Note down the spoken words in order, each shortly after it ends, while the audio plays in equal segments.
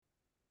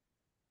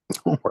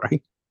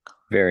Right.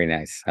 Very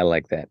nice. I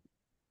like that.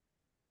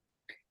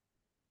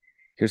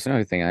 Here's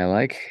another thing I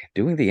like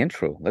doing the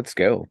intro. Let's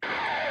go.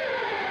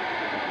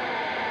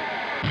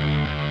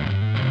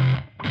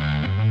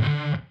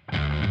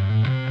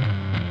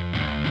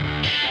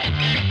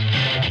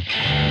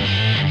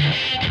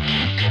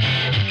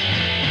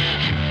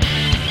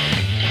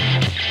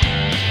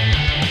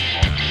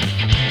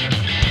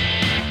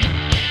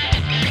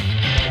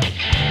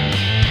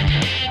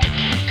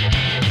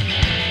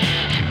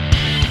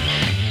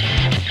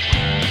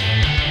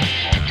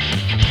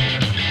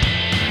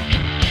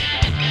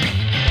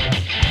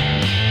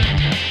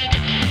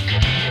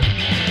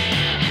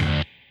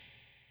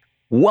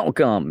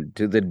 Welcome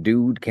to the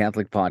Dude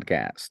Catholic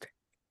Podcast.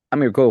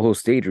 I'm your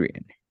co-host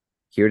Adrian,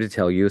 here to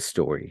tell you a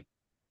story.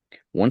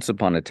 Once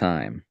upon a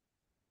time,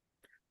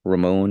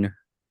 Ramon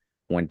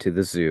went to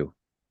the zoo.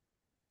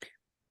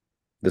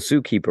 The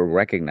zookeeper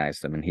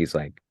recognized him and he's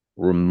like,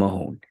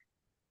 "Ramon,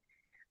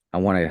 I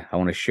want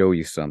to show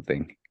you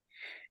something."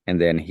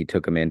 And then he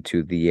took him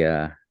into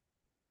the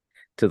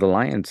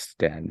lion's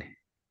den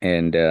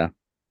and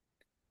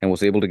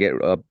was able to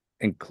get up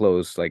and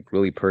close, like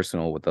really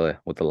personal with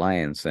the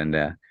lions. And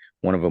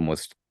one of them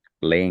was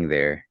laying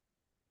there,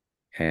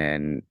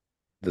 and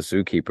the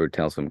zookeeper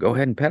tells him, "Go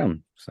ahead and pet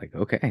him." It's like,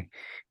 okay,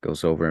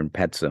 goes over and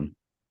pets him,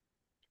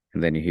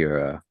 and then you hear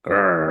a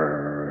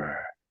grrr.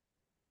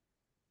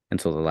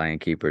 And so the lion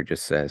keeper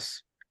just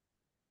says,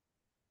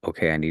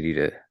 "Okay, I need you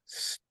to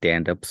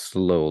stand up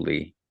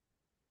slowly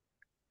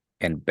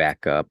and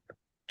back up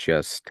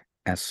just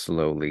as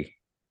slowly."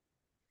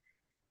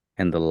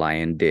 And the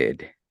lion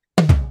did.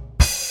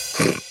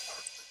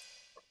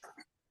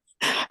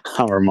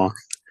 Ramon.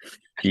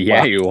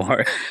 Yeah, Wow. you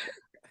are.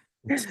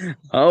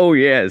 Oh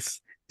yes.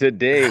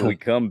 Today we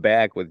come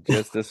back with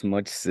just as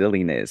much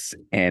silliness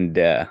and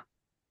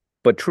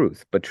but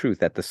truth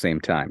at the same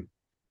time.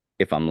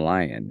 If I'm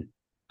lying,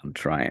 I'm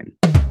trying.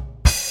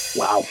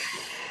 Wow. Wow.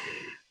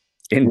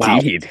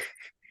 Indeed.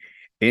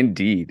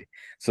 Indeed.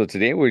 So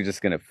today we're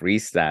just going to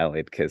freestyle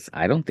it because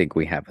I don't think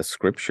we have a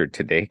scripture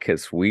today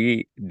because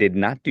we did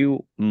not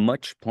do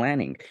much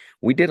planning.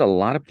 We did a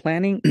lot of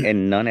planning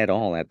and none at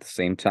all at the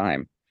same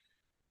time.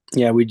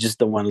 Yeah, we just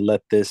don't want to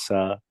let this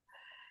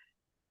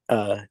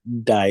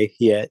die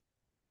yet.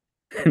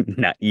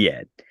 Not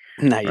yet,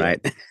 Not yet.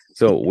 right?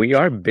 So we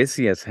are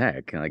busy as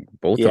heck, like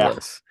both of Yeah.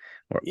 us.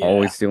 We're Yeah.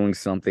 always doing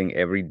something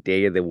every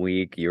day of the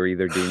week. You're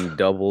either doing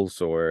doubles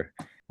or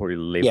Yeah.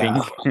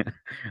 living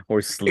or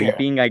Yeah.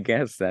 sleeping, I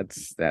guess.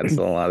 That's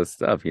a lot of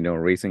stuff.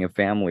 Raising a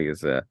family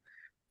is a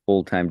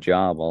full-time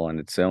job all on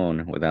its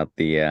own without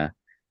the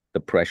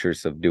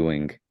pressures of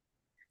doing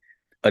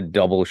a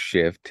double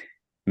shift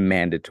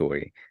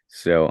mandatory.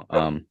 So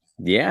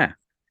yeah.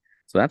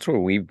 So that's where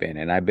we've been.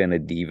 And I've been a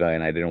diva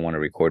and I didn't want to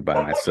record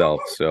by myself.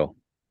 So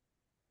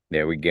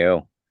there we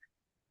go.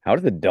 How are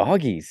the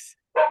doggies?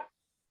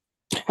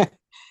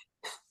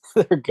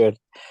 They're good.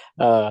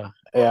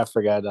 Yeah, I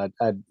forgot.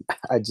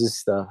 I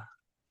just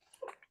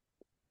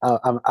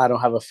I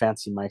don't have a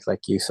fancy mic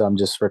like you, so I'm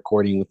just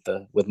recording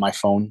with my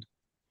phone.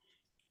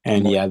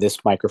 And Well, yeah,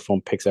 this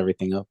microphone picks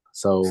everything up. I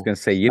was So gonna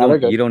say now they're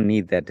you good. don't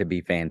need that to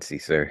be fancy,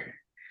 sir.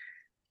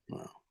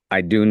 Wow.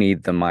 I do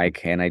need the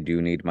mic and I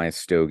do need my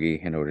stogie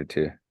in order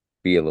to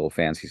be a little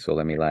fancy. So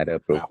let me light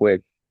up real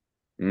quick.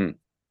 Mm,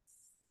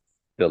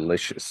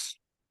 delicious.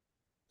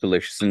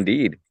 Delicious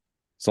indeed.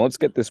 So let's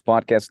get this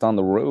podcast on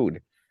the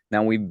road.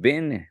 Now we've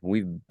been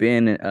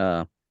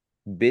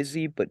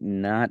busy but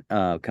not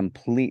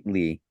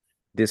completely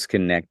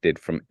disconnected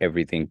from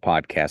everything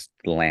podcast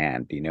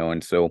land,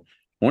 and so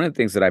one of the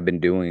things that I've been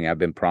doing, I've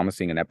been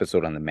promising an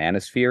episode on the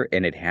manosphere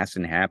and it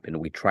hasn't happened.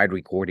 We tried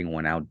recording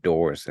one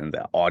outdoors and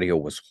the audio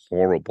was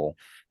horrible.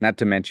 Not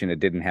to mention it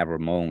didn't have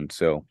Ramon,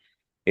 so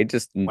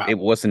Wow. it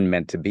wasn't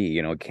meant to be.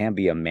 It can't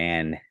be a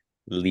man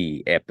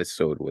Lee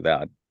episode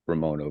without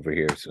Ramon over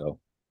here.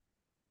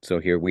 So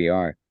here we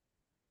are.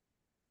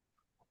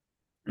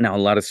 Now, a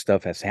lot of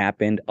stuff has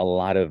happened. A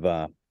lot of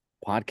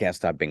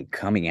podcasts have been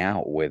coming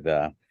out with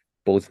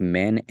both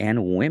men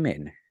and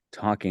women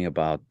talking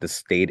about the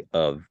state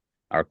of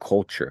our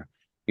culture,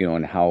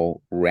 and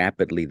how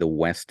rapidly the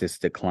West is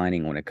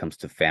declining when it comes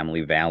to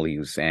family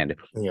values and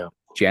Yeah.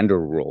 gender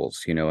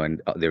roles,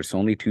 and there's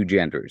only two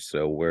genders.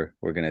 So we're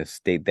going to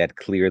state that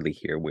clearly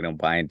here. We don't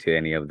buy into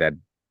any of that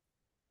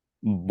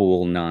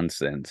bull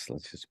nonsense.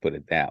 Let's just put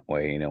it that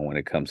way, when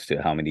it comes to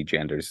how many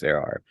genders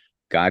there are.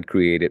 God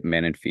created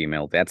men and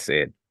female. That's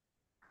it.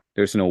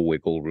 There's no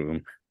wiggle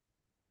room.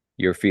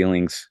 Your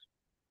feelings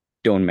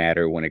don't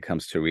matter when it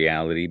comes to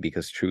reality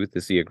because truth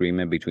is the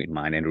agreement between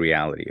mind and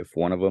reality. If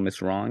one of them is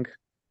wrong,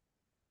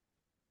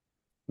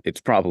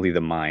 it's probably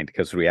the mind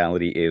because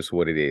reality is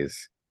what it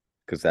is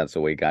because that's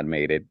the way God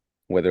made it,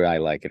 whether I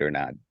like it or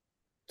not.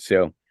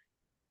 So,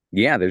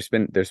 yeah, there's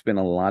been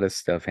a lot of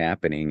stuff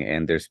happening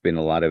and there's been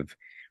a lot of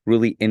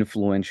really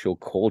influential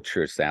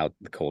figures out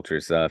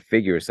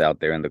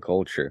there in the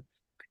culture.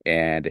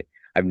 And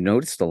I've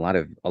noticed a lot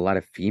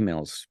of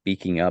females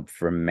speaking up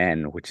for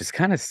men, which is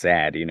kind of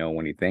sad,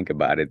 when you think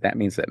about it. That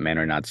means that men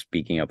are not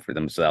speaking up for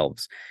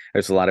themselves.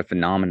 There's a lot of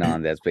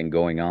phenomenon that's been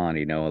going on,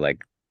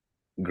 like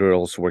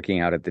girls working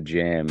out at the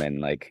gym and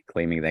like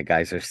claiming that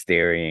guys are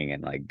staring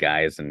and like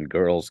guys and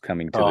girls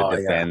coming to the Oh yeah.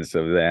 defense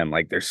of them.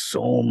 Like there's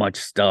so much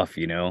stuff,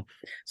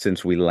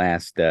 since we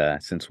last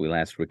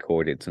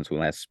recorded, since we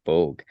last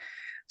spoke.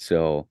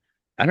 So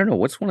I don't know,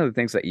 what's one of the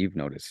things that you've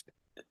noticed?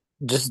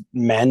 Just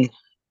men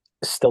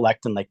still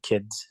acting like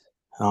kids.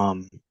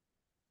 Um,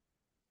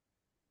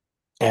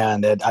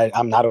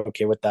 I'm not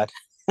okay with that.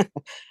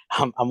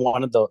 I'm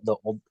one of the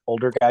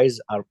older guys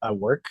at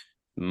work,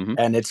 Hmm.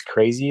 and it's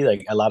crazy.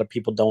 Like a lot of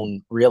people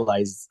don't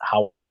realize how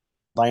old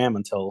I am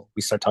until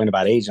we start talking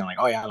about age. I'm like,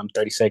 oh yeah, I'm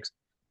 36.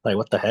 Like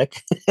what the heck?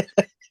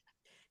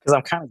 Because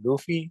I'm kind of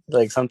goofy.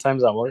 Like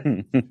sometimes at work,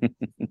 and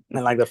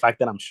like the fact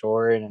that I'm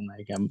short and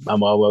like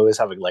I'm always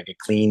having like a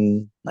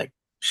clean like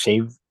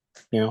shave.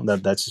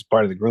 That's just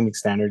part of the grooming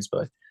standards.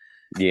 But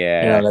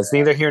Yeah, that's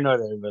neither here nor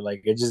there. But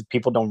like it just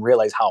people don't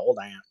realize how old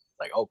I am.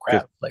 Like oh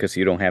crap. Like because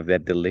you don't have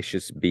that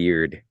delicious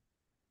beard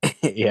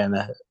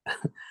yeah,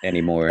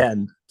 anymore.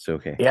 and It's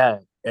okay. yeah,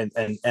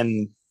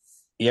 and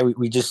yeah,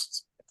 we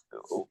just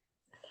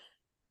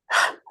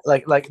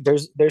like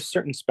there's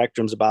certain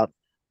spectrums about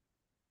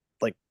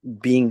like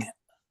being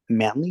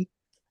manly,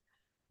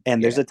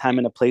 and there's Yeah. a time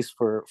and a place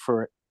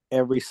for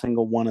every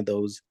single one of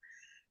those.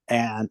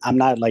 And I'm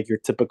not like your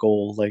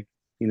typical like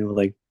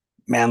like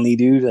manly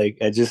dude. Like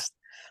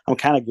I'm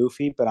kind of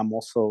goofy, but I'm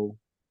also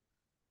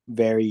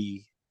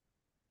very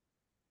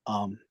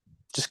um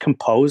just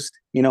composed.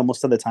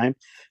 Most of the time.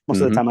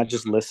 Most of the Hmm. time, I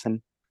just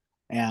listen.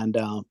 And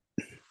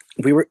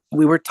we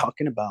were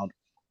talking about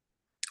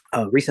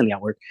recently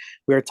at work.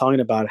 We were talking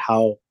about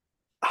how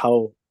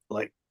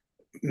like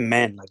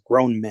men, like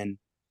grown men,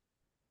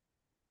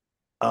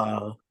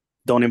 uh,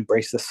 don't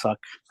embrace the suck.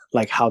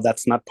 Like how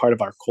that's not part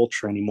of our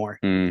culture anymore.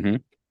 Hmm.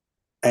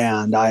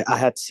 And I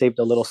had saved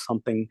a little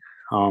something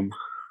um,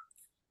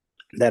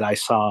 that I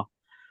saw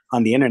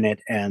on the internet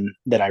and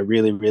that I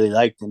really really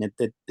liked, and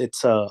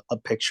it's a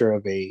picture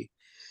of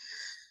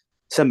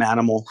some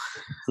animal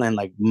in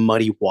like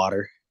muddy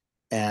water,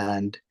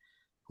 and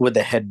with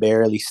the head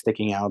barely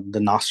sticking out, the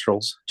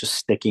nostrils just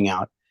sticking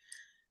out,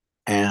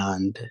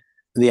 and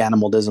the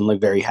animal doesn't look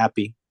very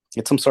happy.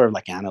 It's some sort of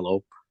like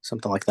antelope,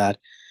 something like that.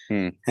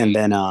 Hmm. And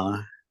then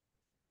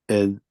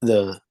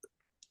the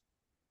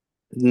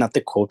not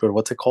the quote, but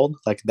what's it called?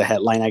 Like the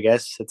headline, I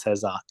guess. It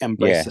says,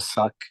 "Embrace Yeah. the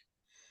suck.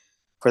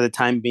 For the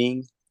time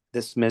being,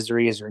 this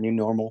misery is your new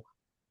normal.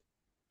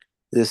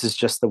 This is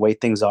just the way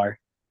things are.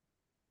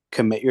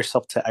 Commit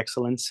yourself to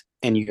excellence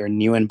in your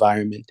new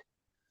environment.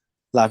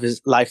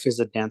 Life is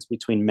a dance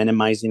between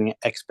minimizing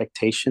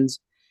expectations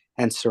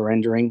and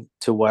surrendering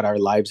to what our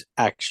lives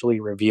actually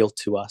reveal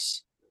to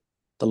us.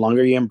 The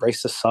longer you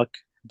embrace the suck,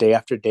 day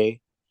after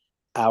day,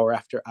 hour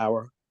after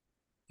hour,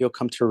 you'll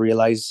come to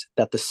realize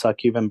that the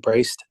suck you've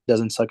embraced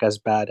doesn't suck as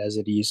bad as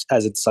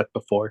it sucked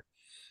before."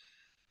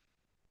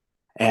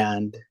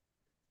 And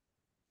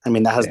I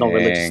mean that has no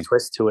religious Dang.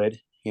 twist to it.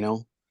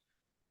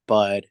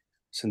 But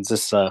since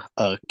this is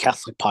a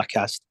Catholic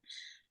podcast,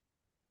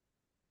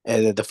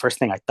 the first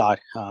thing I thought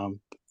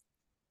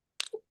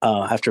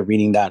after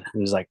reading that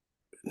was like,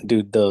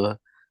 dude, the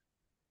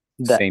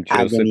Saint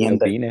Joseph agony and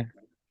the Albina.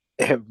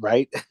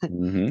 right.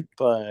 Hmm.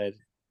 But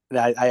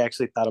I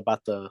actually thought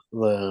about the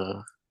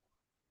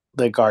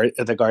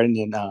garden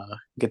in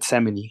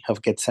Gethsemane.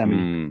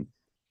 Mm.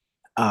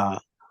 Uh,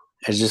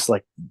 it's just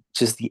like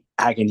just the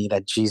agony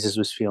that Jesus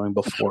was feeling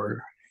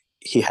before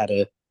he had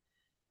to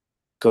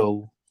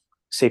go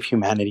save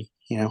humanity.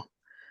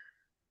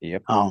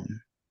 Yep.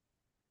 Um,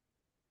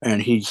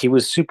 and he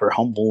was super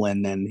humble,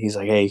 and then he's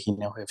like, hey,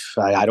 if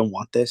I don't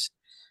want this,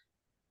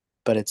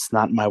 but it's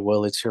not my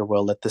will, it's your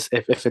will. Let this,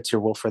 if it's your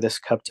will for this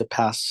cup to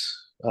pass.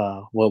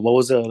 What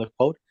was the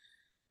quote?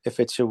 If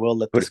it's your will,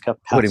 let this Put cup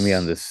putting me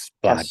on the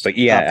spot, pass but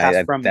yeah, pass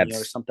I from me, or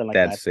that's something like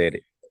that. that's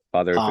it.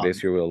 Father, if it is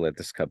Um, your will, let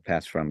this cup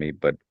pass from me,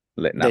 but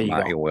let there not you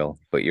my go. will,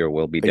 but your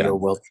will be But your done.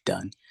 will be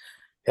done.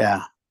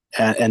 Yeah.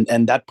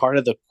 And that part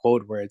of the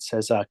quote where it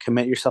says,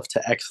 commit yourself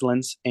to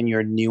excellence in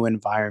your new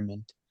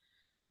environment.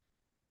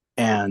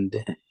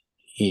 And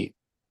he,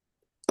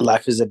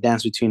 life is a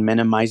dance between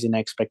minimizing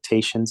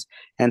expectations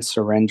and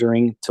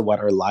surrendering to what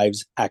our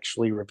lives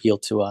actually reveal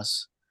to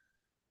us.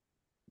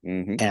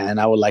 Hmm. And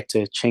I would like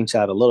to change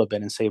that a little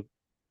bit and say,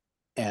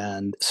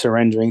 and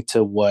surrendering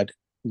to what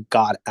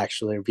God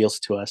actually reveals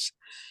to us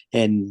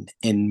in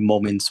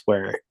moments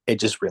where it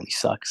just really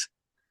sucks.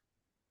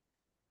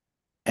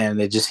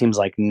 And it just seems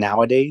like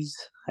nowadays,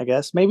 I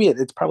guess maybe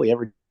it's probably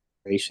every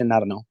generation. I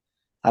don't know.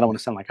 I don't want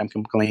to sound like I'm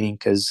complaining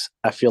because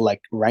I feel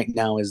like right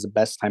now is the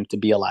best time to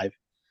be alive.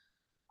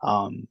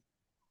 Um,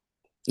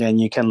 and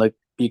you can look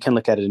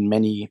at it in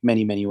many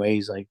many many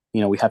ways. Like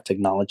we have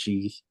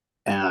technology,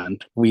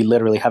 and we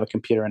literally have a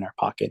computer in our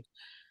pocket.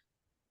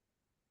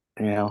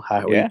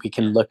 How we, Yeah. we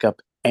can look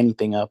up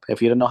anything up.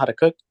 If you don't know how to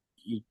cook,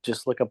 you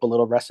just look up a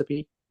little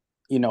recipe.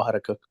 You know how to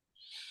cook.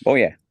 Oh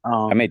yeah.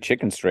 I Um, made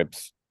chicken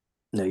strips.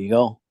 There you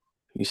go.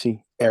 You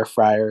see air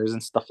fryers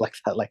and stuff like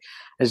that. Like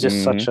it's just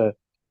Hmm. such a,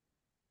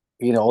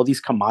 all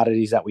these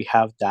commodities that we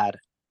have that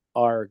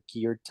are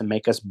geared to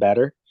make us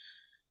better.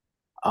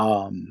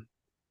 Um,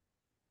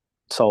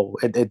 so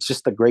it's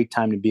just a great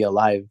time to be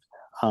alive.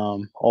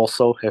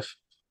 Also, if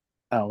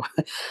uh,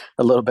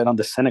 a little bit on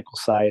the cynical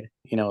side,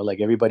 like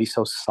everybody's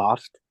so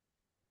soft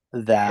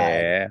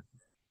that Yeah.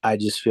 I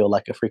just feel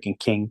like a freaking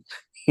king.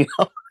 You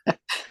know,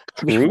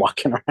 be True.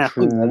 walking around.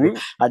 True.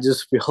 I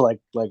just feel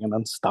like an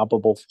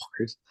unstoppable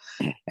force.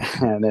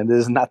 And this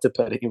is not to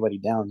put anybody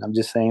down. I'm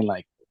just saying,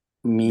 like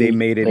They me,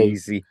 made it hey,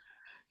 easy.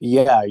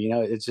 yeah,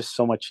 it's just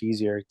so much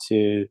easier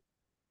to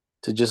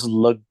just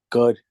look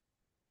good.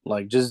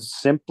 Like just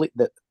simply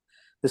the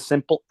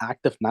simple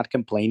act of not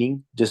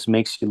complaining just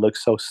makes you look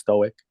so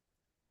stoic.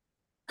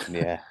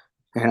 Yeah.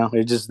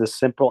 It's just the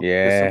simple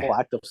Yeah.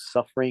 act of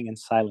suffering and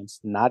silence,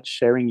 not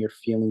sharing your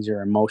feelings,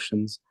 your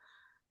emotions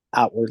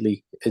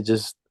outwardly. It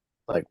just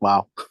like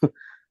wow,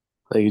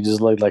 like you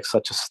just look like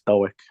such a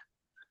stoic.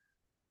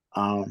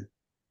 Um,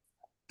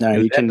 now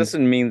And you that can.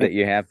 doesn't mean that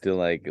you have to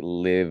like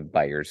live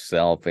by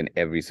yourself in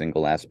every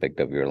single aspect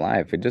of your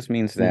life. It just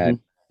means that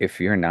Mhm, if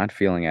you're not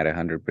feeling at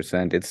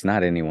 100%, it's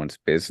not anyone's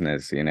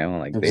business, you know?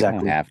 Like they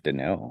don't exactly. have to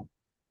know.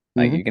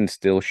 Like Hmm. you can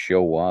still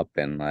show up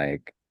and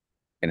like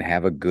and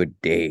have a good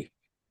day,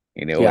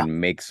 you know, Yeah. and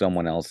make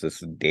someone else's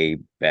day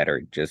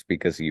better just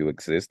because you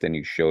exist and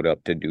you showed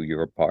up to do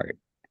your part.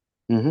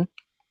 Hmm.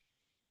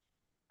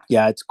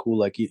 Yeah, it's cool.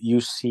 Like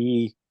you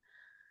see,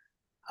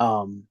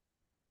 um,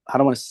 I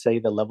don't want to say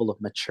the level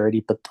of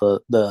maturity, but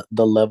the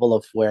level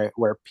of where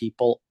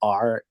people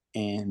are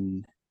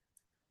in,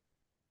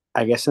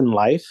 I guess, in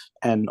life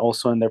and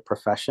also in their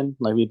profession.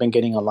 Like we've been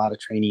getting a lot of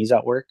trainees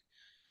at work,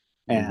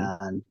 Hmm.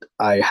 and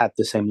I had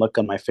the same look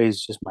on my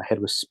face. Just my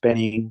head was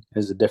spinning.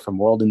 There's a different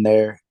world in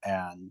there,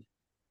 and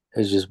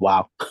it's just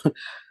wow.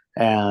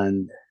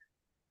 And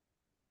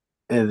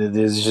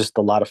there's just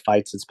a lot of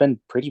fights. It's been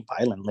pretty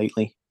violent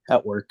lately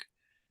at work,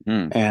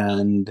 Hmm.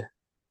 and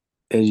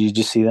you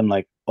just see them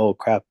like, oh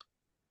crap,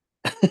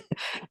 and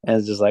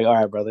it's just like, all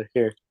right, brother,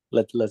 here,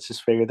 let's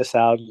just figure this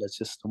out. Let's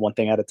just one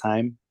thing at a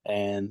time,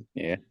 and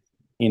Yeah.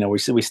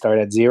 we start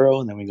at zero,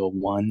 and then we go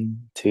one,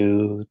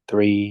 two,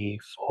 three,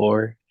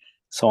 four,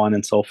 so on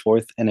and so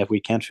forth. And if we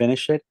can't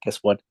finish it, guess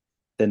what?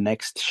 The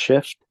next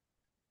shift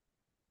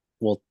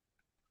will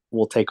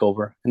will take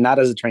over. And not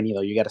as a trainee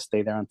though. You got to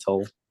stay there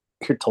until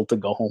you're told to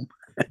go home.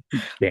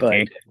 But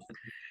Dang.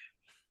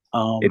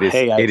 It is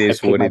hey, it I is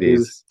paid what my it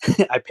dues.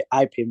 is.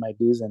 I paid my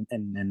dues,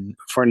 and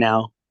for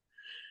now,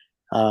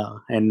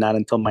 and not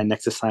until my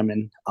next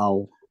assignment,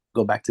 I'll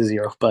go back to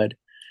zero. But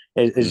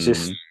it's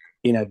just,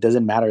 Hmm. it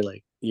doesn't matter.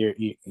 Like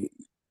you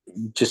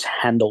just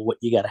handle what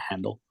you got to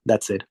handle.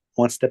 That's it,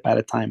 one step at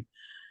a time,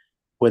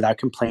 without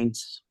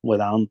complaints,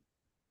 without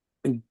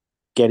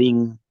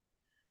getting,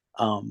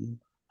 um,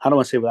 I don't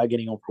want to say without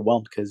getting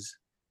overwhelmed, because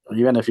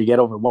even if you get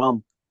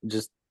overwhelmed,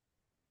 just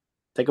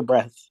take a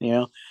breath.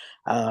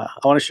 I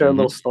want to share a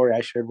little Hmm. story I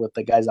shared with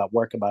the guys at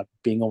work about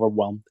being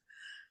overwhelmed.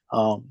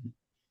 Um,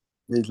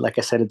 like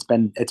I said, it's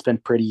been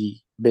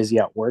pretty busy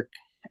at work,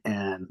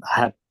 and I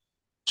had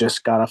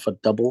just got off a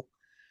double,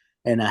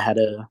 and I had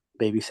to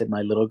babysit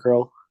my little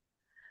girl,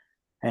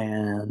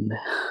 and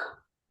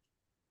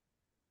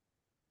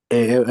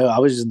I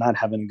was just not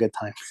having a good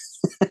time.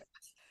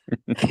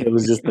 It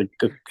was just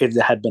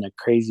it had been a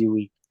crazy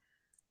week,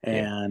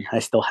 Yeah. and I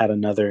still had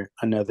another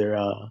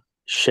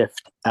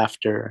shift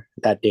after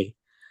that day.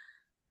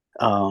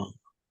 Um,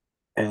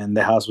 and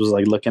the house was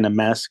like looking a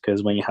mess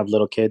because when you have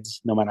little kids,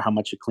 no matter how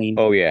much you clean,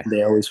 Oh yeah.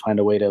 they always find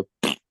a way to.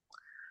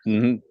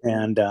 Hmm.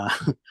 And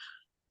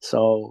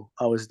so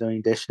I was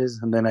doing dishes,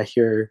 and then I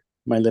hear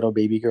my little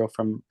baby girl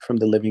from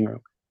the living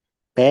room,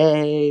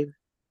 babe,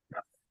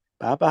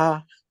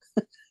 Papa,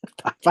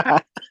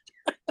 Papa,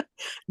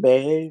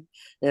 babe,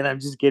 and I'm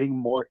just getting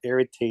more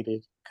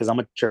irritated because I'm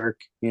a jerk.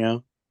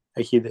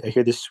 I hear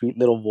this sweet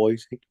little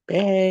voice, like,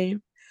 babe,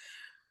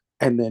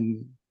 and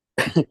then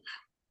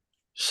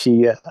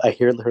I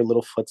hear her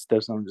little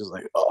footsteps, and I'm just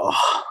like,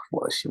 oh,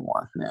 what does she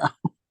want now?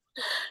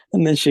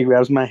 And then she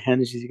grabs my hand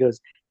and she goes,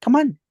 come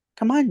on,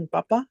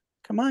 Papa,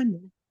 come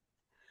on.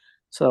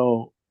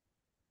 So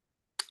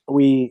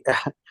we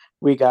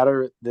we got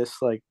her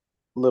this like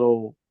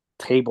little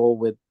table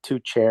with two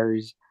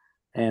chairs,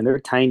 and they're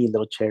tiny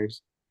little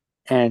chairs.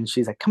 And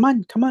she's like, come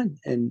on,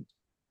 and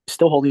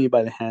still holding me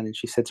by the hand. And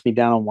she sits me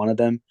down on one of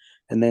them,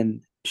 and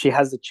then she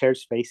has the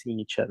chairs facing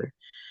each other,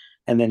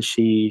 and then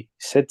she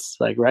sits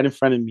like right in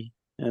front of me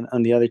and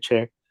on the other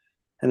chair,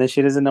 and then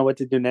she doesn't know what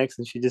to do next,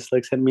 and she just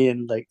looks at me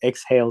and like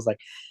exhales like,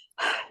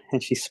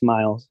 and she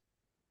smiles.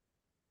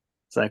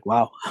 It's like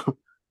wow.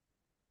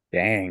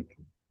 Dang.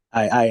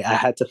 I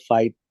had to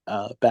fight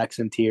back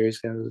some tears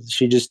because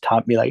she just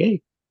taught me like,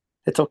 hey,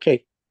 it's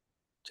okay.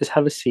 Just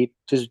have a seat.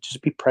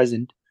 Just be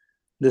present.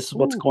 This is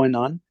what's Ooh. going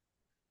on,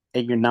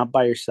 and you're not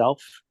by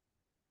yourself.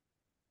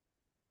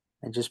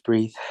 And just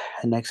breathe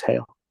and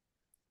exhale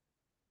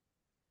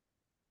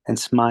and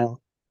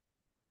smile.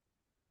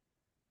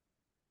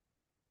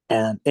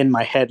 And in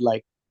my head,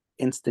 like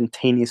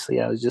instantaneously,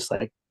 I was just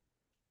like,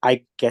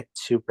 I get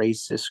to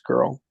raise this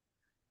girl,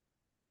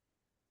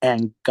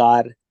 and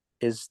God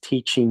is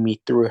teaching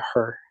me through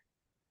her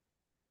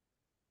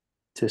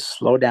to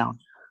slow down,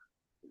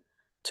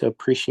 to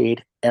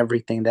appreciate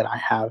everything that I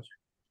have,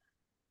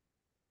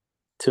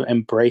 to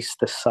embrace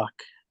the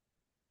suck,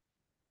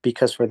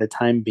 because for the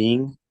time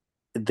being,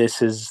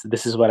 this is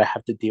what I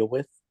have to deal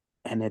with,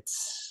 and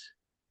it's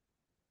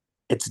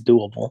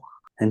doable.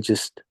 And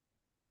just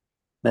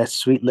that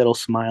sweet little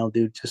smile,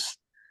 dude, just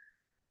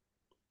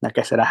like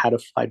I said, I had to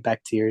fight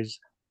back tears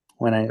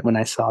when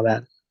I saw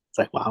that. It's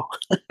like, wow.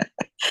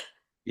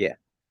 Yeah.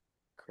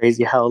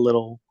 Crazy how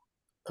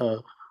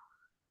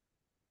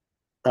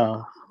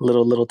uh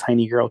little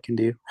tiny girl can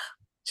do.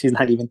 She's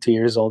not even 2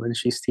 years old, and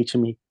she's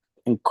teaching me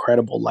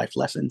incredible life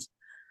lessons.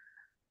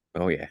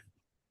 Oh yeah.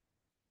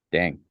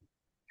 Dang.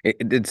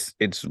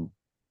 It's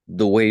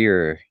the way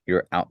your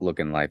outlook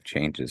in life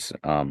changes.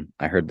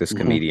 I heard this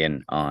Mm-hmm.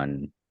 comedian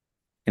on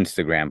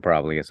Instagram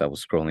probably as I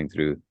was scrolling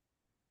through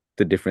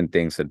the different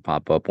things that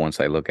pop up once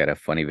I look at a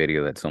funny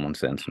video that someone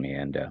sends me.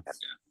 And there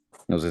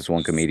was this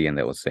one comedian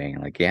that was saying,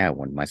 like, yeah,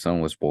 when my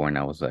son was born,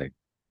 I was like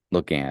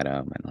looking at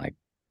him and like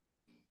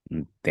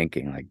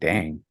thinking, like,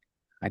 dang,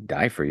 I'd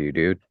die for you,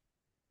 dude.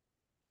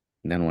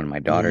 And then when my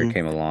daughter Mm-hmm.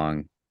 came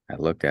along, I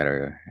looked at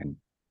her and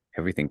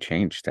everything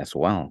changed as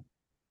well.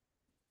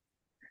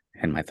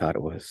 And my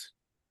thought was,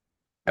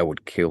 I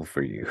would kill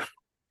for you.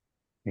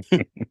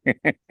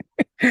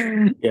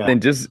 Yeah.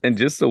 And just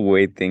the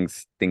way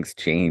things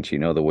change,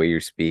 the way you're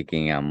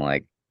speaking, I'm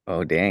like,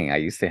 oh dang, I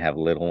used to have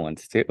little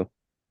ones too.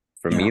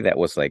 For Yeah. me, that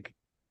was like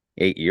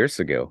 8 years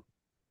ago,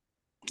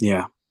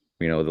 Yeah.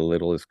 the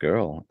littlest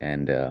girl.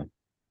 And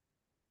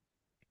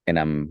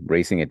I'm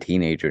raising a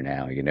teenager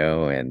now,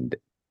 and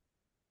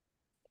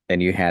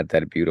you had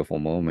that beautiful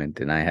moment,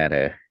 and I had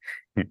a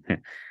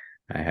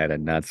I had a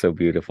not so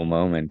beautiful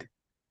moment.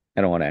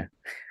 I don't wanna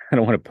I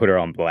don't wanna put her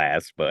on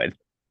blast, but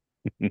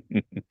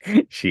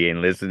she ain't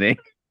listening.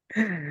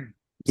 Yeah.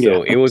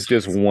 So it was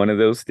just one of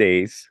those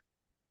days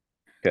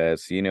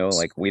because,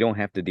 like we don't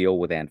have to deal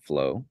with Aunt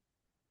Flo,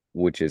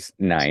 which is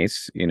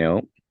nice,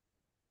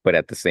 but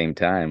at the same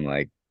time,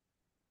 like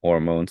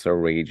hormones are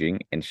raging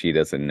and she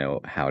doesn't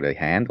know how to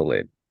handle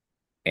it.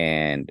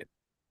 And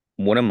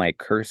one of my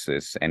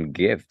curses and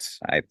gifts,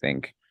 I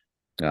think,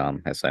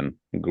 as I'm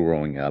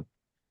growing up,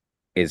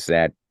 is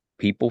that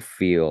people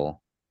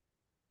feel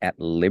at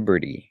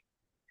liberty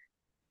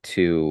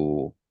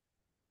to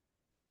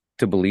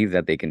believe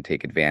that they can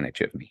take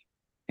advantage of me,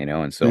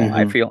 and so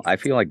I Mm-hmm. feel I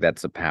feel like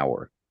that's a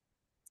power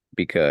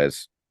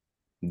because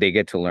they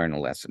get to learn a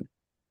lesson,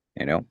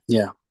 you know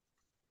Yeah.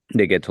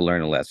 they get to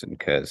learn a lesson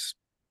because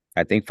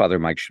I think Father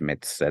Mike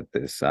Schmidt said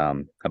this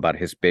about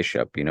his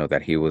bishop,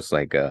 that he was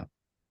like a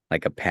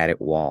padded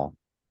wall,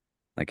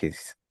 like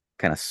he's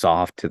kind of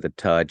soft to the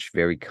touch,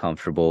 very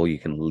comfortable, you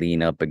can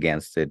lean up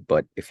against it,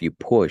 but if you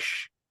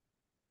push,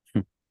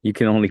 you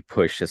can only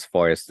push as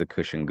far as the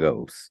cushion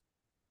goes,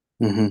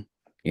 Mm-hmm.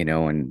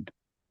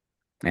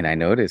 and I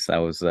noticed I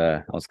was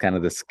kind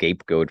of the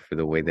scapegoat for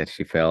the way that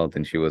she felt,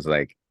 and she was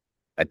like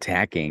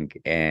attacking,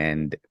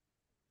 and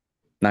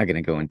not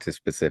gonna go into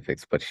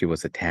specifics, but she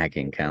was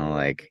attacking, kind of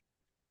like,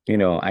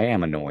 I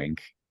am annoying.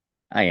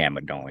 I am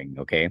annoying,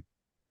 okay?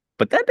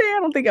 But that day I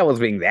don't think I was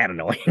being that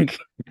annoying.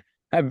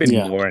 I've been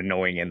Yeah. more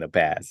annoying in the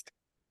past.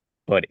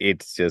 But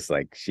it's just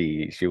like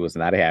she was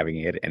not having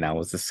it, and I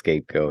was the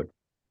scapegoat.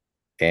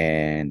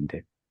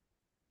 And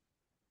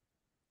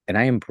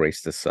I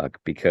embraced the suck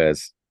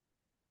because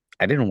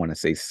I didn't want to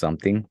say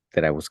something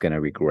that I was gonna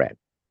regret.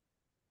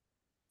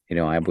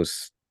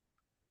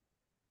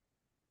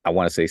 I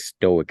want to say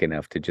stoic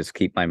enough to just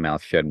keep my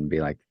mouth shut and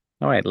be like,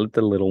 all right, let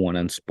the little one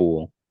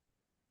unspool.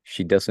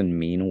 She doesn't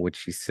mean what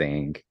she's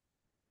saying.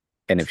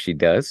 And if she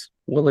does,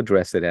 we'll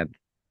address it at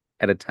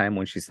a time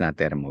when she's not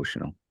that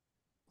emotional.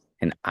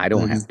 And I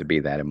don't Mm-hmm. have to be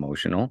that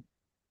emotional.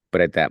 But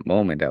at that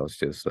moment, I was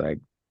just like,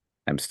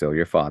 I'm still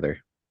your father,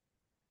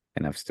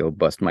 and I've still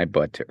bust my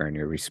butt to earn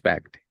your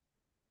respect.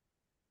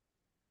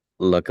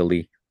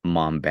 Luckily,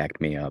 mom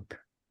backed me up.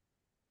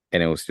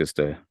 And it was just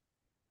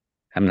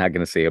I'm not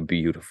going to say a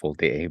beautiful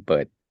day,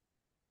 but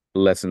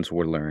lessons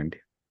were learned.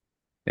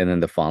 And then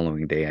the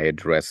following day, I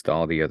addressed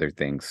all the other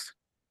things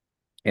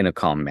in a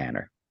calm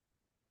manner,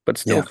 but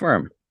still Yeah.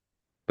 firm,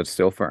 but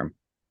still firm.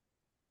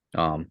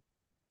 Um,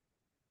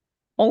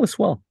 all is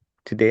well.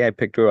 Today, I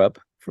picked her up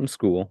from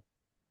school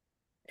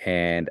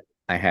and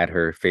I had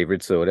her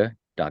favorite soda,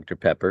 Dr.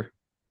 Pepper,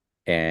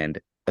 and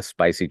a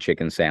spicy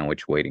chicken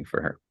sandwich waiting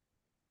for her.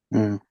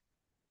 Mm.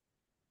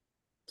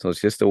 So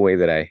it's just a way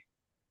that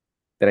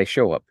I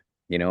show up,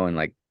 and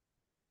like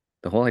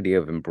the whole idea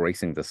of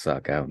embracing the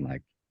suck. I'm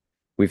like,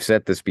 we've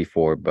said this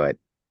before, but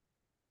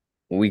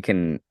we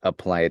can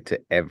apply it to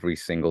every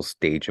single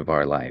stage of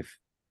our life,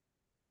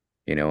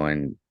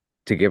 and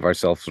to give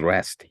ourselves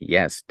rest.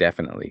 Yes,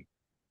 definitely.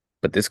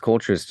 But this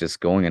culture is just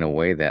going in a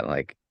way that,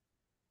 like,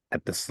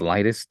 at the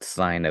slightest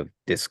sign of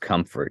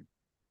discomfort,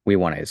 we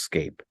want to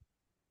escape.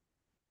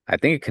 I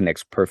think it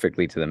connects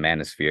perfectly to the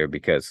manosphere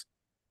because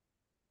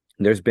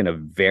there's been a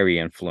very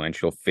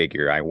influential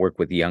figure. I work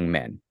with young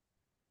men,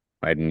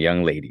 right, and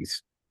young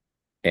ladies.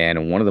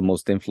 And one of the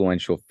most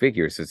influential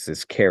figures is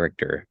this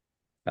character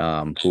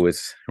who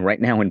is right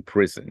now in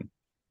prison,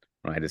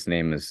 right? His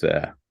name is,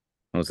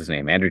 what's his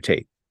name? Andrew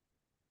Tate.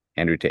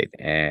 Andrew Tate.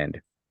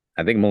 And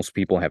I think most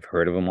people have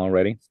heard of him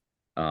already,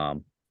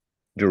 um,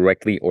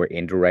 directly or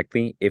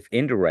indirectly. If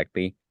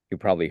indirectly, you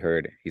probably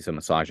heard he's a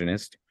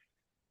misogynist.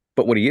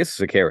 But what he is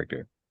a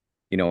character,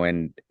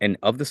 and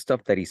of the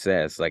stuff that he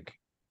says, like,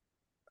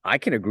 I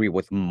can agree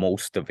with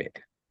most of it.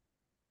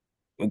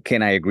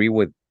 Can I agree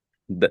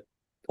the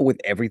with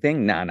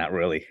everything? Nah, not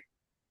really.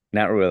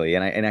 Not really.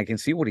 And I can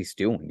see what he's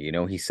doing.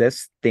 He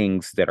says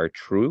things that are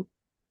true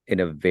in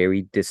a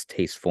very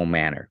distasteful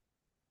manner.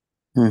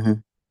 Mm-hmm.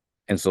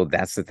 And so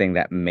that's the thing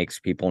that makes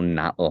people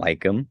not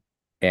like him.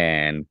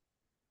 And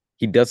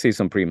he does say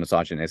some pretty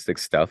misogynistic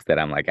stuff that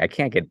I'm like, I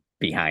can't get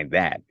behind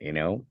that.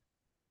 Yeah.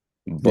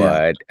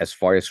 But as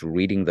far as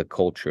reading the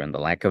culture and the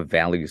lack of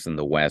values in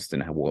the West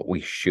and what we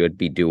should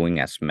be doing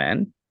as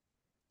men,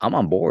 I'm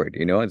on board.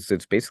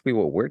 It's basically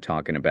what we're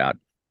talking about.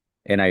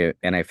 And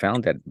I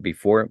found that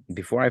before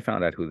I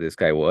found out who this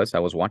guy was, I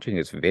was watching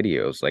his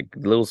videos, like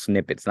little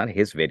snippets, not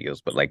his videos,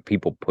 but like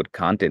people put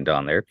content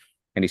on there,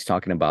 and he's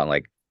talking about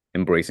like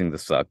embracing the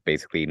suck,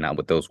 basically not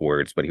with those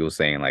words, but he was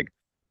saying like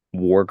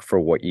work for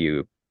what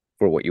you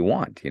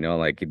want,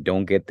 like you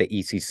don't get the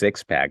easy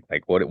six pack.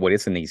 Like what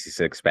is an easy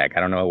six pack?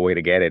 I don't know a way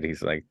to get it.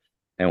 He's like,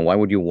 and why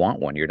would you want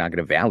one? You're not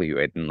gonna value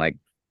it.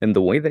 And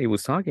the way that he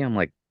was talking, I'm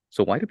like,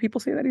 so why do people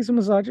say that he's a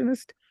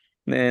misogynist?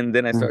 And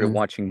then I started Mm-hmm.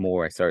 watching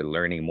more. I started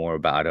learning more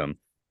about him.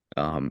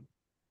 Um,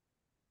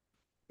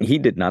 he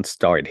did not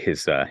start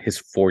his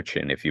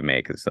fortune, if you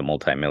may, as a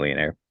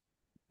multimillionaire,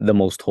 the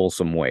most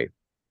wholesome way.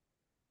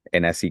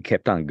 And as he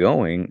kept on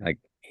going, like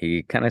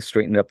he kind of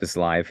straightened up his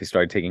life. He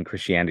started taking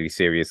Christianity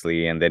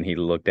seriously, and then he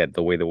looked at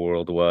the way the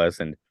world was.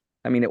 And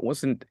I mean, it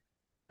wasn't.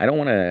 I don't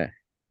want to.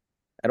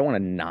 I don't want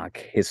to knock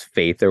his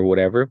faith or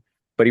whatever,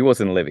 but he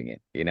wasn't living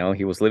it.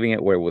 He was living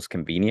it where it was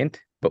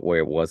convenient, but where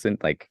it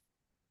wasn't, like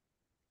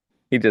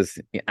he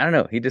just, I don't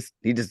know. He just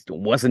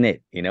wasn't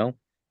it.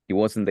 He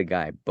wasn't the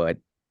guy, but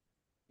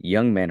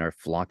young men are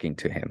flocking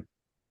to him.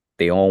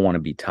 They all want to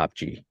be top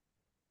G.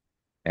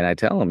 And I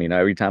tell them,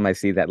 every time I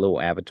see that little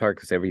avatar,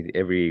 because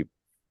every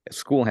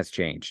school has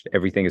changed.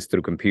 Everything is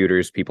through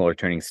computers. People are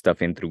turning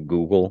stuff in through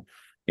Google,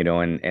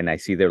 and I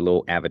see their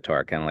little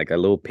avatar, kind of like a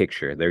little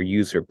picture, their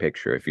user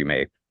picture, if you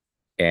may.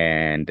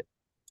 And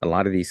a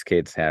lot of these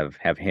kids have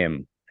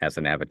him as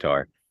an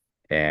avatar,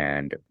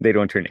 and they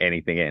don't turn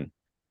anything in.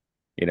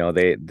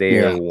 They're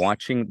Yeah.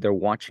 watching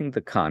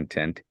the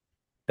content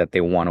that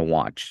they want to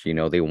watch.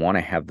 They want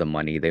to have the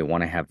money, they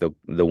want to have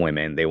the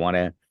women, they want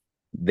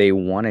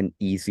an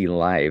easy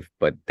life,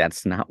 but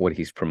that's not what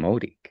he's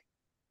promoting.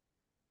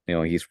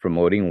 He's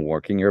promoting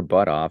working your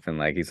butt off, and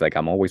like he's like,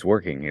 I'm always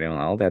working,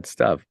 all that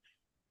stuff.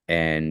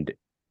 And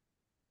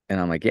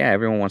I'm like, yeah,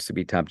 everyone wants to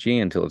be top G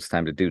until it's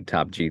time to do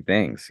top G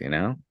things.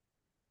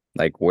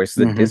 Like, where's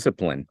the Mm-hmm.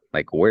 discipline?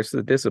 Like, where's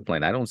the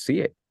discipline? I don't see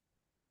it.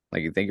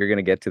 Like, you think you're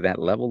gonna get to that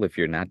level if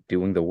you're not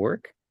doing the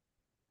work?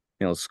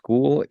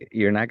 School,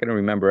 you're not going to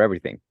remember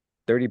everything.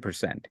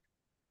 30%.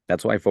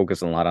 That's why I focus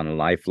a lot on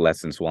life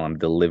lessons while I'm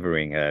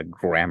delivering a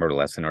grammar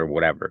lesson or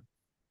whatever.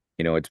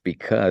 It's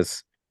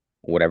because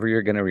whatever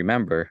you're going to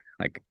remember,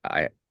 like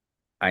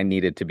I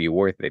need it to be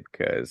worth it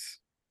because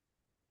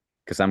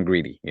I'm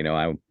greedy.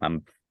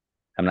 I'm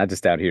not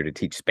just out here to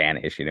teach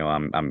Spanish.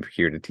 I'm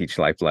here to teach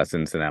life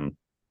lessons, and I'm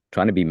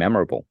trying to be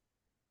memorable.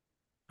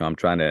 I'm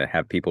trying to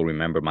have people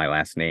remember my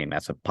last name.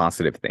 That's a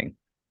positive thing,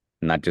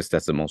 not just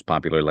as the most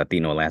popular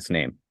Latino last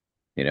name,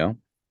 you know?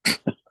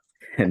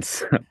 And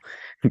so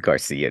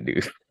Garcia,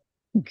 dude.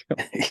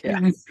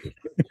 Yeah.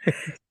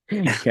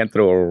 Can't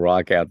throw a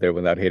rock out there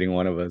without hitting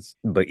one of us.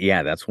 But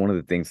yeah, that's one of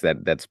the things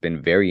that's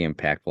been very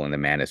impactful in the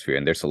manosphere.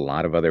 And there's a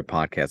lot of other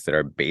podcasts that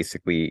are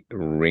basically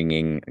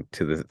ringing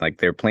to the like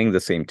they're playing the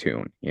same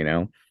tune.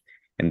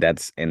 And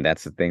that's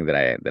the thing that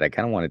I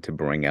kind of wanted to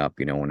bring up,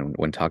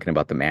 when talking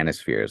about the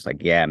manosphere. It's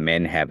like, yeah,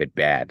 men have it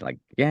bad. Like,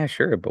 yeah,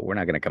 sure, but we're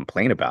not gonna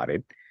complain about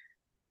it.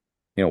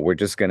 We're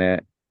just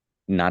gonna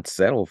not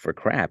settle for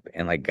crap.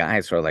 And like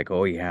guys are like,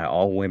 oh yeah,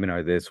 all women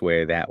are this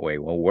way, that way.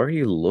 Well, where are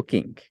you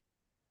looking?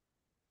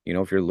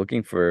 If you're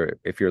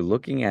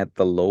looking at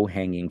the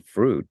low-hanging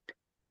fruit,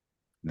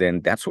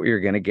 then that's what you're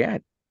gonna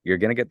get. You're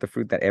gonna get the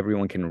fruit that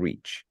everyone can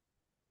reach.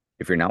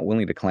 If you're not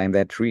willing to climb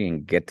that tree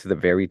and get to the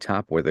very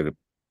top where the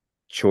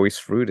choice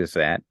fruit is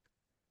at,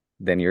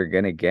 then you're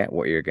gonna get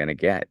what you're gonna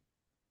get.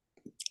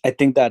 I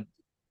think that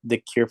the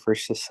cure for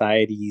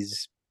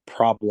society's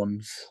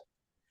problems,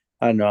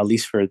 I don't know, at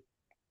least for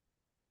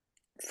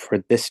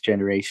this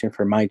generation,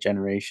 for my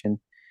generation,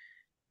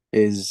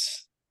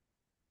 is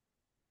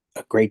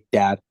a great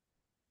dad.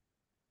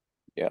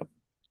 Yeah.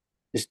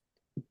 Just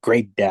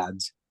great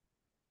dads.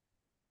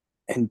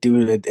 And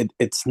dude,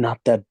 it's not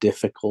that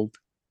difficult.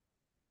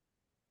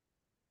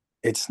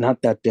 It's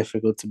not that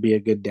difficult to be a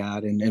good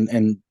dad.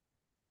 And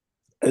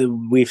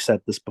we've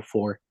said this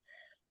before.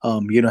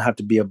 You don't have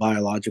to be a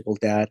biological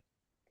dad.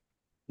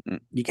 Mm.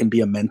 You can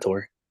be a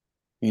mentor,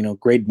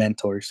 great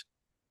mentors,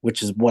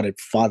 which is what a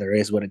father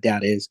is, what a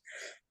dad is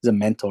a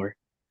mentor.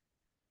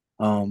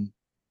 Um,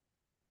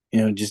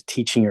 just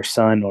teaching your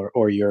son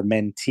or your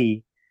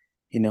mentee,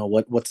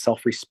 what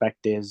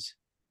self-respect is,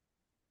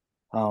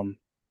 um,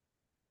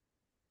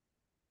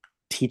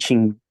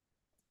 teaching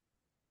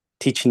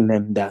teaching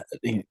them that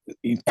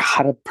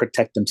how to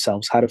protect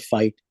themselves, how to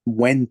fight,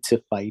 when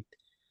to fight,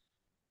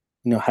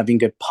 having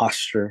good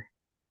posture,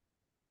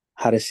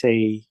 how to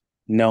say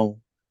no,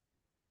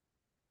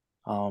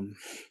 um,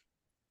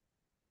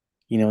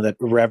 that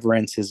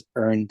reverence is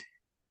earned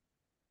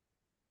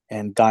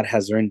and God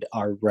has earned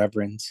our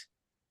reverence,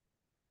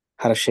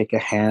 how to shake a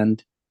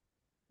hand,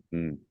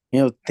 Mm.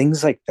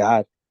 things like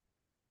that.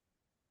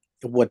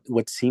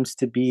 What seems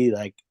to be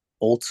like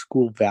old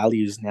school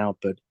values now,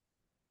 but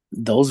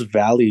those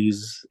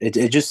values, it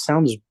just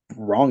sounds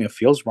wrong. It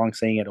feels wrong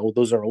saying it. Oh,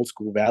 those are old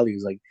school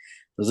values. Like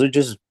those are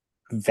just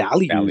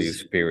Values,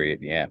 values. period.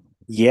 Yeah.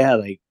 Yeah,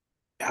 like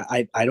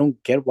I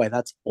don't get why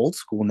that's old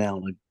school now.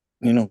 Like,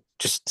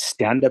 just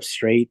stand up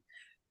straight,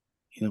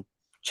 you know,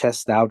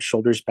 chest out,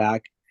 shoulders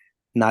back,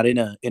 not in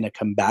a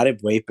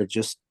combative way, but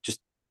just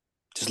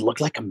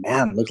look like a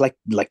man, look like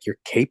you're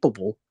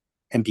capable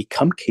and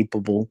become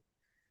capable.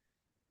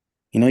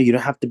 You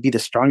don't have to be the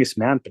strongest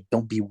man, but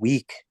don't be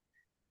weak.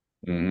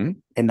 Hmm.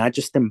 And not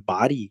just in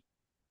body,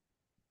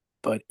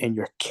 but in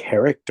your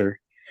character.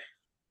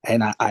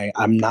 And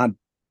I'm not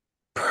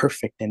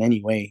perfect in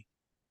any way.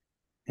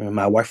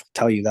 My wife will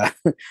tell you that.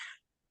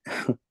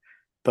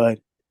 But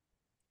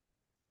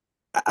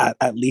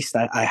at least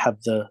I have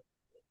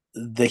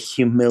the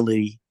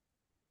humility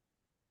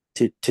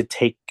to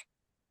take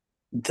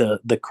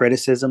the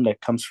criticism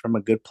that comes from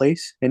a good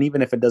place. And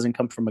even if it doesn't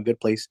come from a good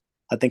place,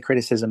 I think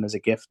criticism is a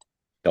gift.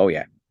 Oh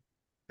yeah,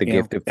 the You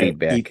gift of know,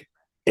 feedback.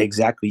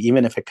 exactly.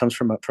 Even if it comes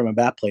from a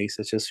bad place,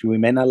 it's just we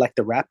may not like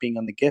the wrapping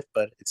on the gift,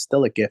 but it's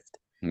still a gift.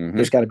 Hmm.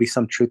 There's got to be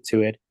some truth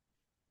to it.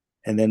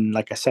 And then,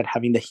 like I said,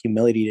 having the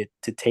humility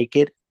to take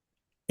it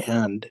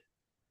and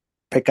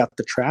pick out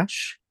the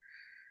trash,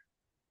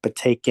 but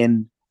take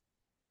in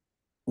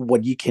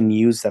what you can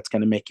use that's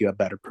going to make you a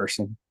better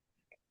person.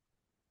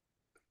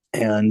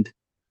 And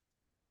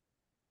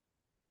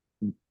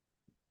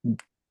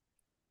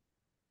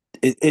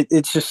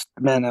it's just,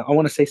 man, I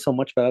want to say so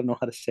much, but I don't know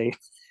how to say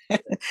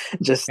it.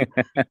 Just,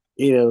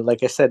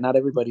 like I said, not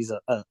everybody's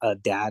a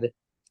dad,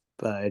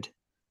 but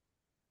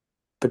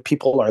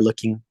people are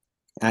looking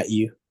at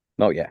you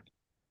Oh yeah.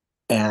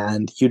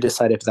 and you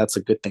decide if that's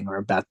a good thing or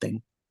a bad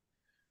thing.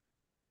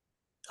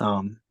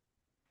 Um,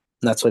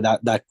 that's why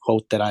that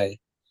quote that I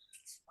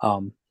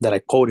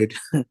quoted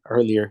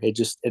earlier,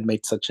 it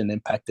made such an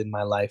impact in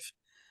my life.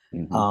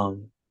 Hmm.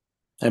 Um,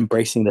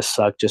 Embracing the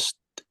suck just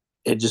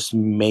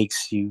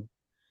makes you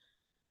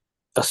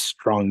a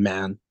strong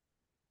man.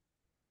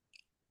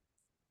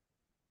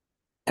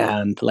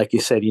 And like you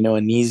said,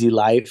 an easy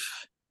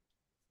life,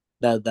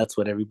 that's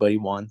what everybody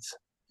wants.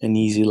 An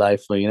easy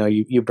life. But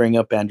you bring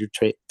up Andrew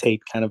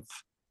Tate kind of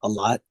a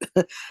lot,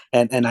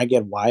 and I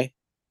get why.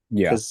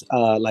 Yeah. Because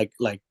like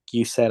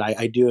you said,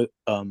 I do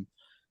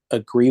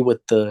agree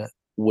with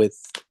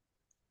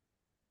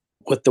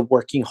with the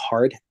working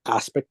hard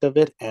aspect of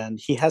it, and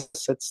he has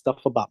said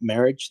stuff about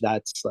marriage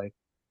that's like,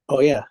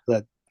 oh yeah,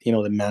 that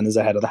the man is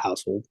the head of the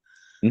household.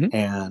 Hmm.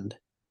 And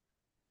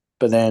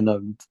but then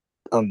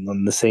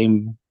on the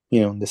same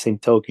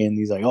token,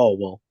 he's like, oh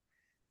well,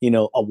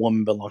 a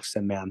woman belongs to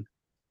a man,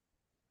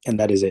 and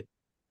that is it.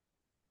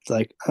 It's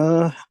like,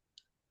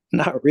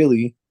 not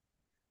really.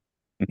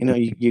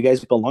 You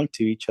guys belong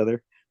to each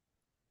other.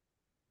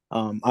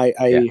 I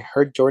Yeah. I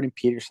heard Jordan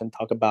Peterson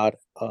talk about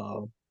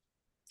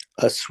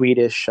a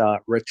Swedish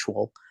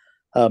ritual,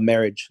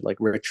 marriage like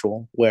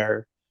ritual,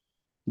 where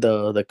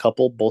the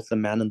couple, both the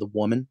man and the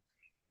woman,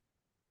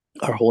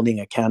 are holding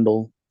a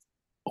candle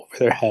over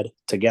their head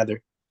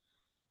together,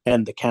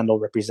 and the candle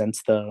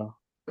represents the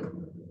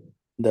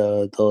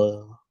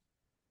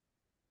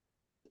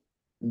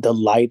the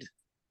light.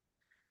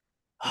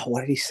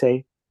 What did he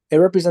say? It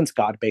represents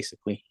God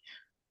basically,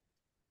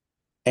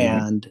 Hmm.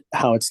 and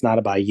how it's not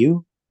about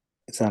you,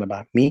 it's not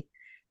about me,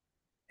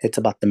 it's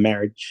about the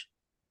marriage.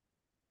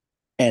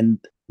 And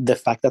the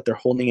fact that they're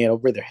holding it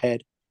over their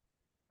head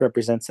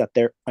represents that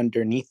they're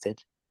underneath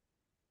it.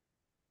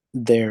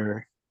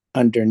 They're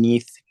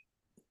underneath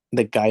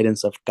the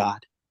guidance of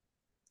God.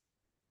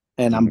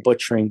 And I'm Hmm.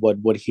 butchering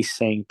what he's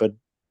saying, but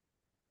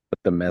But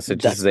the message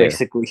is that's there.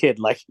 basically it.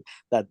 Like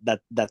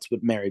that's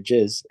what marriage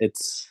is.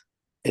 It's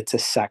a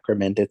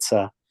sacrament. It's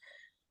a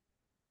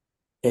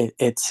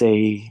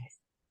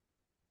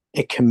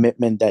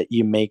commitment that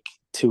you make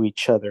to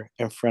each other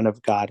in front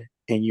of God,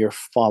 and you're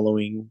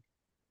following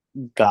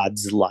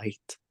God's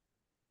light.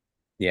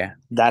 Yeah.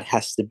 That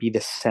has to be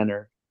the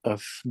center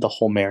of the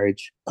whole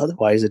marriage.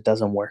 Otherwise, it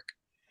doesn't work.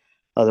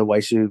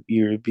 Otherwise, you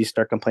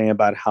start complaining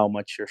about how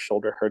much your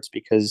shoulder hurts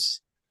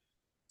because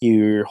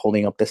you're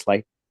holding up this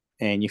light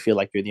and you feel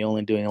like you're the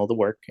only doing all the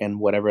work and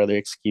whatever other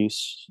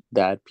excuse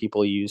that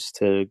people use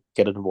to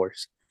get a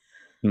divorce.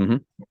 Hmm.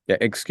 Yeah.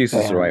 Excuse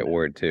is the right And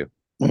word too.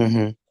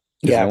 mhm.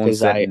 because Yeah,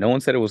 because I. no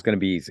one said it was going to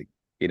be easy,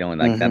 and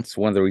like Mhm, that's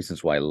one of the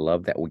reasons why I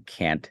love that we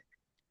can't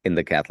in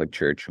the Catholic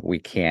Church we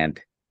can't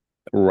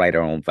write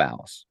our own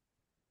vows.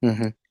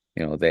 mhm,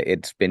 That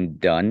it's been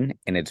done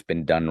and it's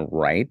been done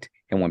right.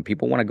 And when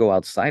people want to go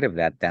outside of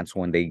that, that's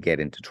when they get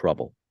into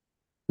trouble.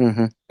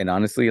 mhm, And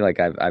honestly, like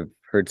I've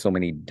heard so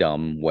many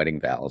dumb wedding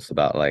vows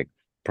about like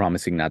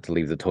promising not to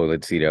leave the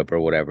toilet seat up or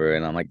whatever.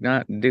 And I'm like,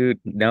 nah, dude,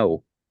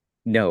 no,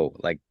 no.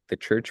 Like the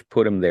church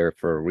put them there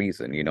for a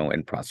reason,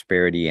 in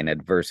prosperity and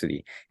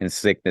adversity, in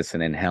sickness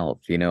and in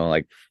health,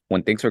 like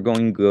when things are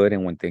going good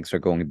and when things are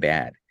going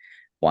bad.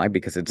 Why?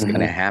 Because it's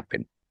gonna mhm.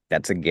 happen.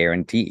 That's a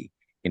guarantee.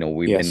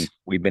 Yes.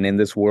 We've been in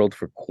this world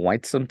for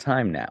quite some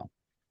time now,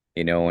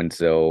 and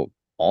so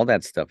all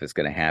that stuff is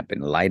gonna happen.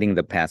 Lighting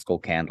the Paschal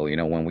candle,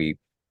 when we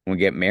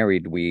get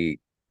married, we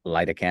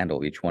light a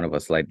candle. Each one of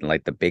us light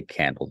the big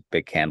candle.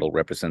 Big candle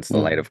represents the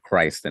light Mhm, of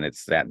Christ,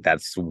 and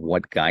that's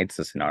what guides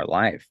us in our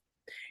life.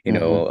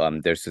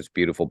 mhm. There's this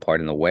beautiful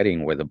part in the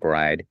wedding where the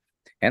bride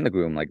and the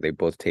groom, like they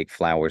both take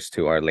flowers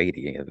to Our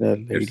Lady. The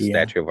There's a lady. Yeah.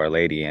 statue of Our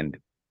Lady, and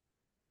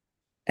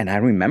I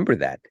remember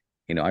that.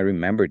 I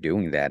remember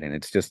doing that, and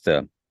it's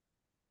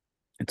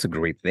a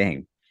great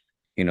thing.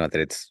 That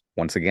it's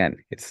once again,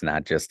 it's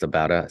not just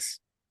about us.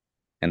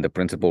 And the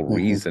principal Mhm,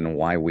 reason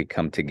why we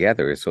come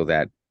together is so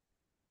that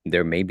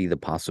there may be the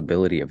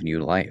possibility of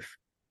new life.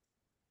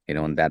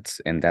 And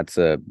that's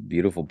a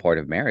beautiful part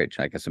of marriage.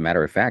 Like as a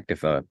matter of fact,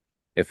 if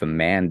a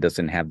man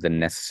doesn't have the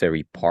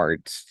necessary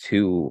parts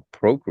to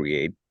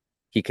procreate,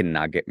 he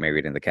cannot get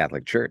married in the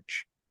Catholic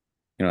Church.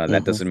 That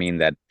mhm. doesn't mean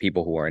that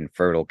people who are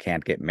infertile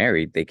can't get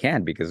married. They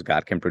can because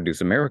God can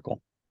produce a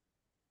miracle.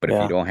 But if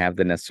you Yeah. don't have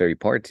the necessary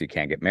parts, you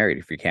can't get married.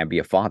 If you can't be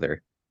a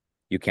father,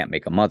 you can't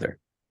make a mother.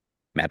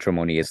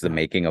 Matrimony is the Yeah.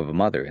 making of a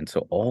mother. And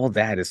so all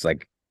that is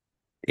like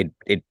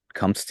it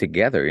comes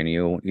together. And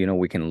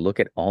we can look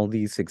at all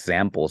these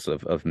examples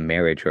of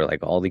marriage or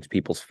like all these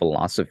people's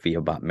philosophy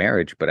about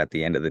marriage, but at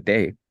the end of the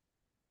day,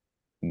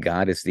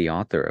 God is the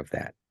author of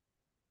that.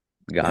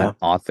 God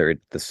Yeah. authored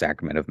the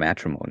sacrament of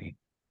matrimony.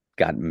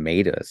 God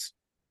made us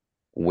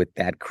with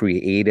that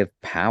creative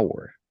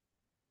power,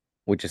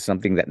 which is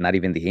something that not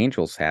even the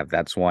angels have.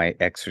 That's why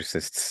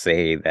exorcists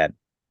say that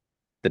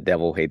the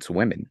devil hates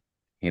women,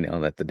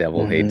 that the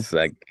devil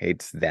Mhm,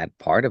 hates that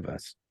part of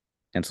us.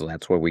 And so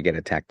that's where we get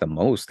attacked the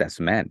most as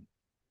men.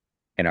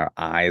 And our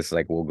eyes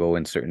like will go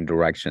in certain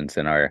directions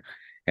and our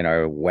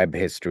web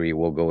history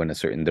will go in a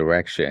certain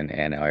direction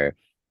and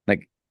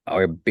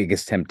our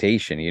biggest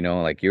temptation,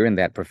 like you're in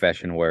that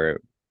profession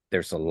where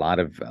there's a lot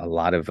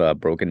of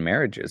broken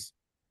marriages,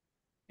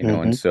 and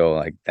mhm. so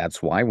like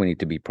that's why we need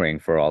to be praying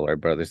for all our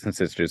brothers and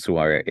sisters who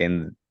are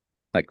in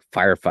like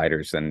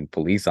firefighters and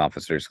police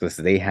officers because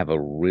they have a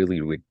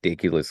really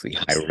ridiculously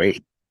high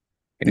rate,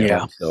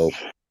 Yeah. and so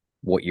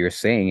what you're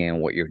saying and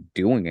what you're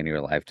doing in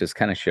your life just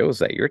kind of shows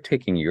that you're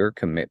taking your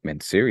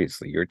commitment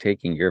seriously. You're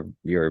taking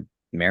your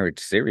marriage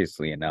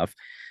seriously enough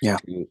Yeah.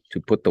 to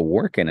put the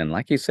work in, and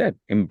like you said,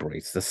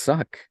 embrace the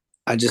suck.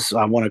 I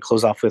want to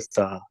close off with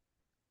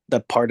the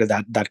part of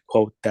that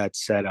quote that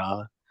said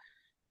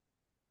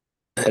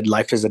that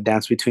life is a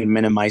dance between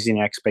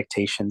minimizing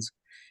expectations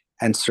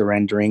and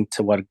surrendering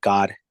to what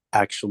God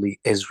actually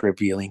is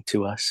revealing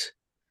to us,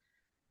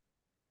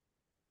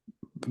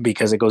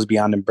 because it goes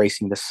beyond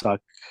embracing the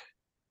suck.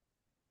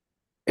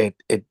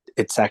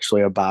 It's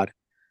actually about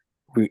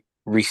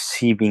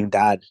receiving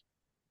that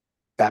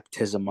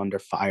baptism under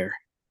fire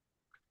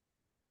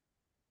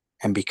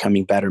and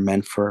becoming better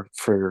men for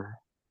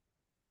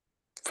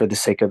the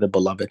sake of the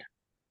beloved.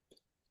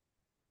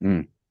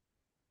 Mm.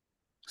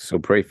 So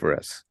pray for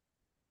us.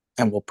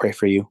 And we'll pray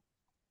for you.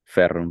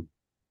 Ferrum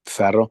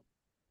Ferro.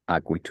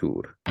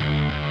 aquitur.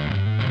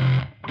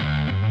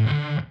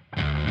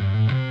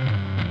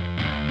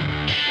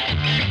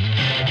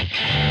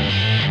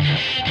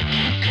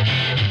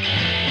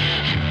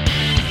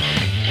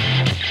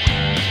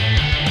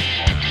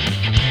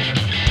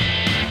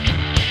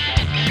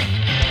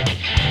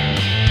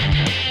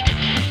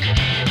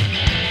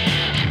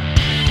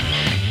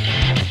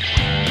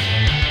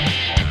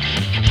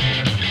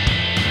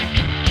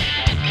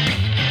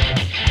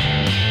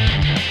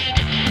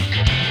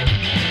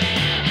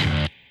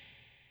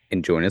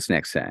 And join us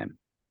next time.